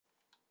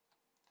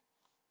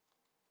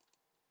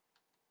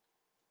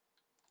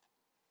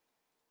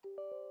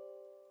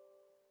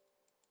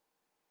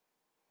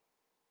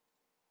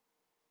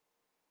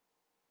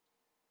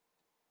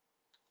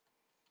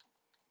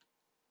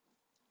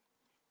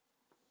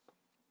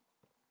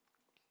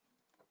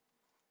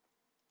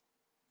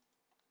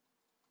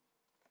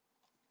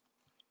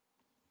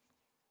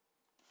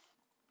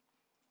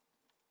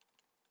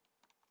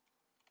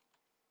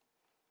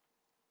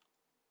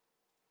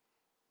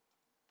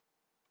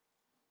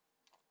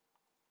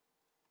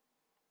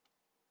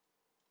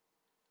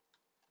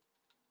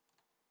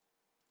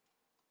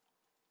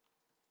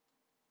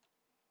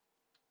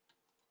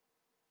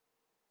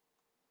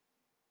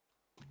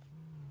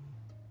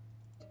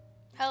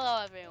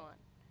Hello everyone.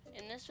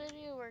 In this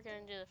video we're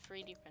going to do the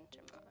 3D printer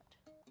mod.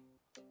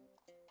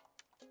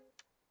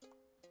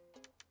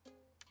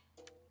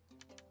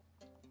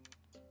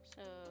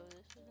 So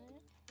this is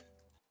it.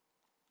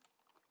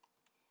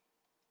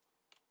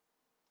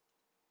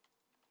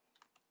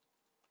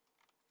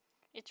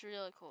 It's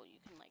really cool. You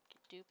can like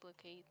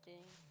duplicate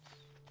things.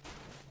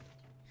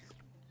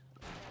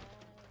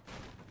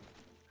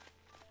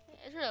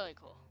 It's really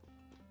cool.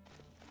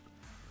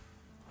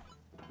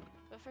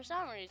 But for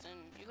some reason,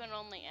 you can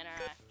only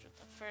interact with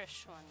the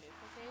first one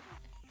duplicated.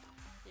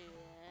 Do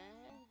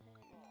that.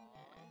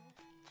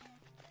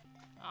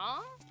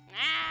 Oh?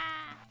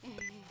 Nah!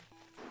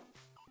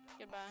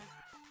 Goodbye.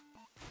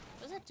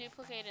 Was it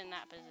duplicated in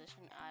that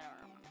position? I don't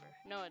remember.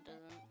 No, it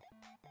doesn't.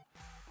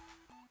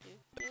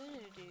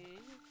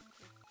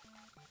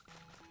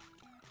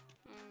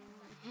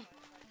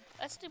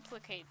 Let's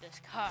duplicate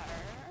this car.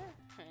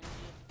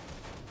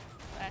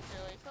 That's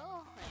really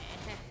cool.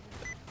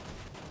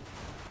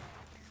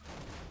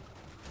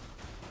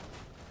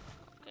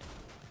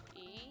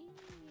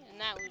 And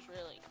that was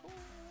really cool.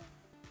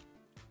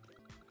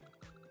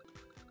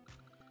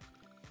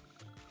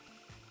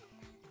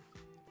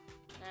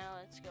 Now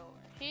let's go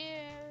over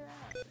here.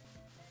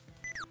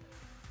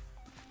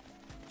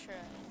 Try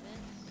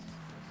this.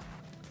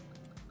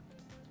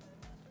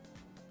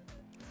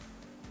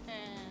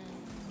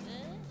 And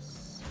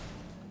this.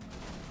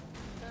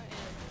 Oh,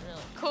 it's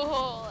really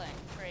cool and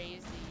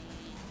crazy.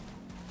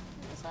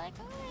 It's like,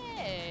 oh,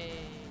 hey,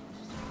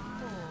 it's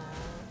cool.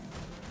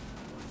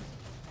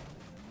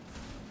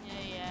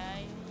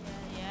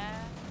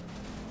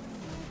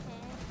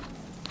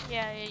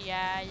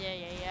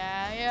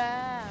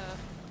 Yeah.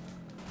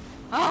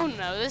 Oh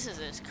no, this is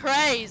just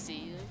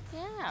crazy.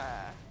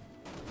 Yeah.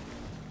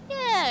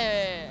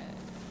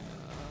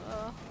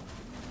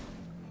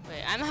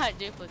 Wait, I'm not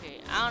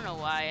duplicating. I don't know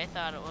why I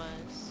thought it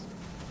was.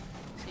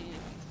 See,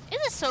 it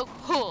is so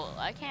cool.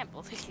 I can't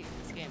believe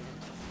this game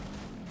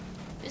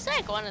is. It's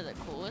like one of the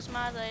coolest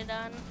mods I've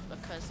done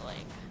because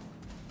like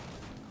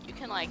you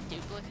can like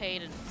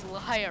duplicate and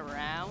fly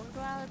around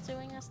while it's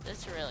doing this.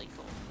 It's really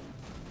cool.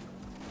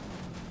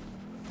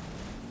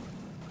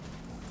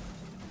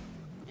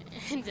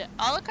 And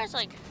all the cars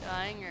like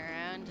flying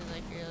around is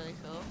like really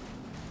cool.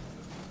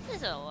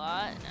 There's a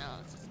lot. Now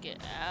let's just get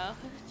out.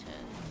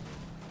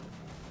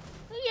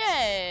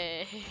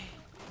 Yay!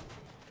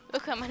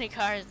 Look how many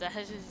cars that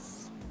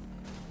is.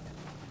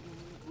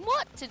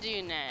 What to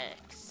do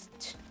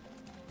next?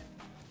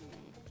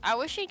 I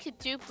wish you could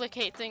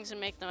duplicate things and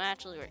make them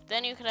actually work.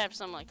 Then you could have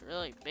some like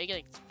really big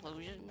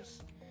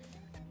explosions.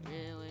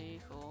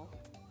 Really cool.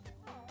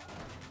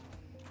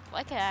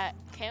 Like that.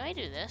 Can we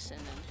do this? And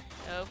then,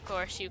 oh, of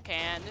course you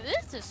can.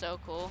 This is so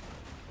cool.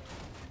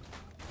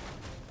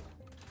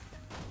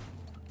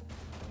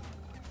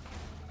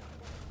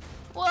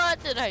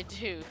 What did I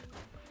do?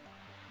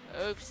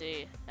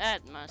 Oopsie.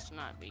 That must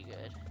not be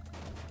good.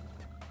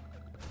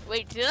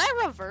 Wait, did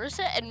I reverse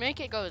it and make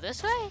it go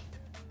this way?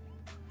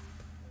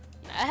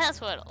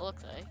 That's what it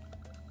looked like.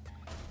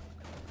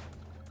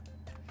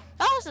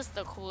 That was just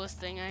the coolest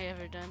thing I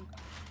ever done.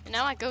 And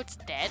now my goat's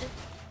dead?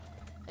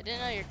 I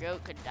didn't know your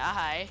goat could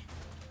die.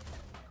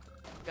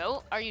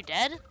 Goat, are you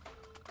dead?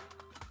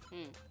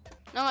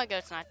 No, my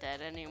goat's not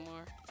dead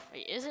anymore.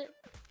 Wait, is it?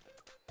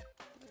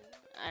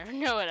 I don't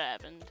know what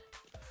happened.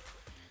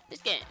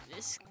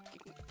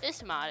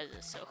 This mod is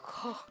just so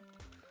cool.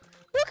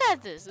 Look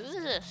at this. This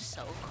is just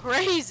so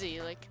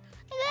crazy. Like,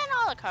 and then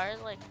all the cars,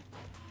 like,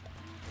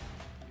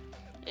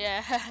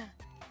 yeah.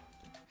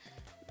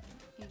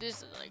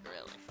 This is like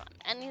really fun.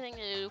 Anything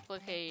to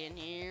duplicate in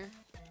here.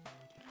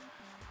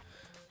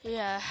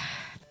 Yeah.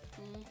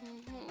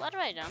 What do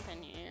I jump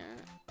in here?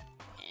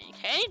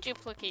 Can you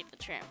duplicate the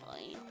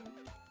trampoline?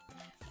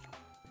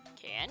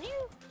 Can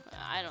you?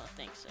 I don't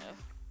think so.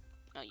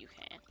 No, you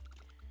can.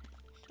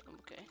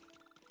 Okay.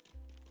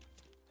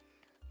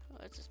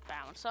 Let's just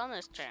bounce on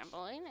this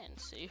trampoline and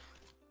see.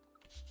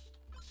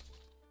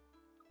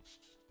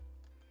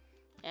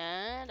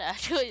 And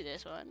actually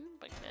this one,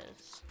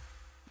 because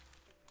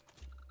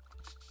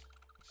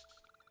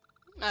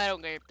I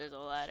don't care if there's a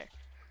ladder.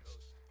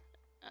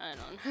 I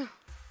don't know.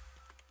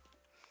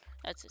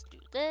 Let's just do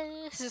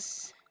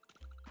this.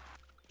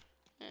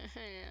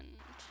 And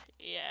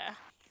yeah.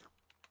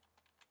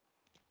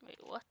 Wait,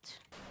 what?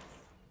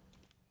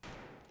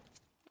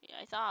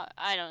 Yeah,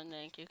 I don't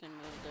think you can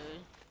move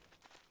those.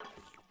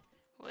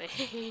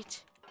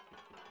 Wait.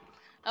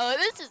 Oh,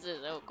 this is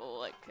so cool.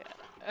 Like,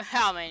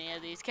 how many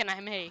of these can I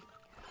make?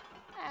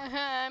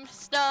 I'm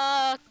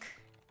stuck.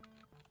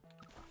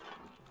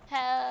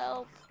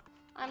 Help.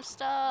 I'm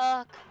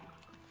stuck.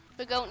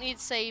 The goat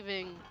needs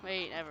saving.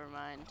 Wait, never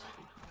mind.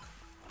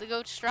 The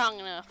goat's strong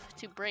enough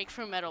to break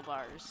through metal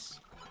bars.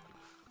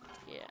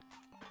 Yeah.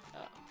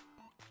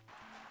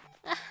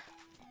 Oh.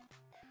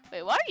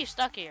 Wait, why are you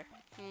stuck here?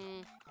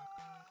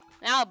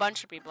 Now a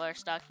bunch of people are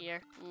stuck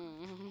here.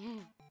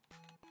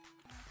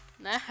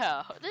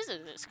 No, this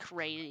is just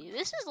crazy.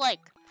 This is like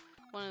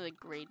one of the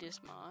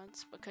greatest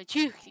mods because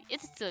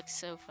it looks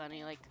so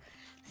funny. Like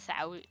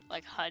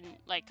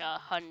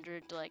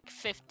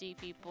 50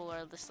 people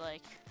are just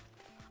like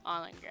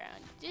on the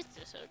ground. It's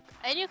just so,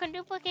 and you can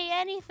duplicate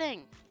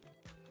anything.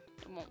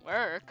 It won't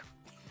work.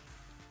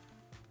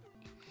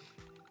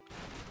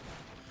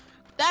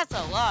 That's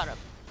a lot of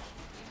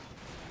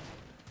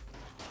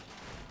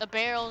the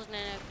barrels. They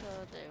were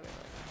like,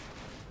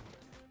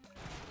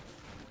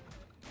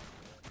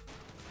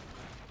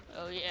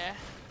 oh yeah.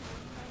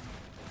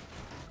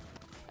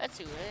 Let's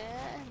do it.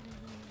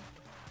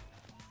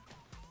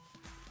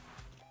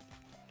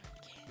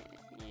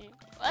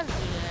 Let's do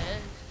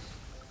this.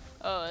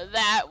 Oh,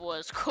 that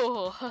was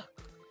cool.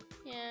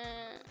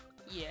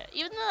 Yeah.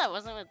 Even though that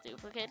wasn't with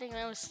duplicating,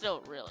 that was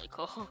still really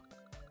cool.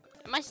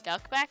 Am I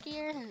stuck back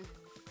here?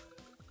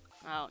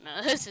 Oh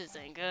no, this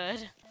isn't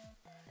good.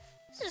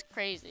 This is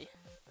crazy.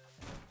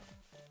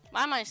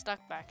 Why am I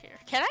stuck back here?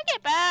 Can I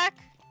get back?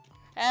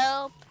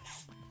 Help.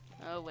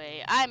 Oh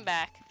wait, I'm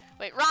back.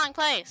 Wait, wrong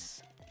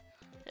place.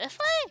 This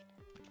way?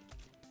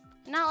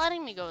 You're not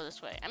letting me go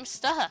this way. I'm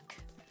stuck.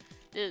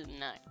 This is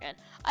not good.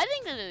 I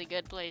think this is a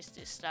good place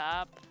to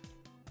stop.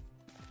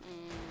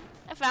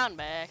 I found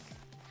back.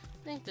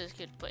 I think this is a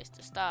good place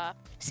to stop.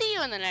 See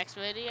you in the next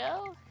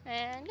video,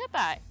 and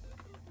goodbye.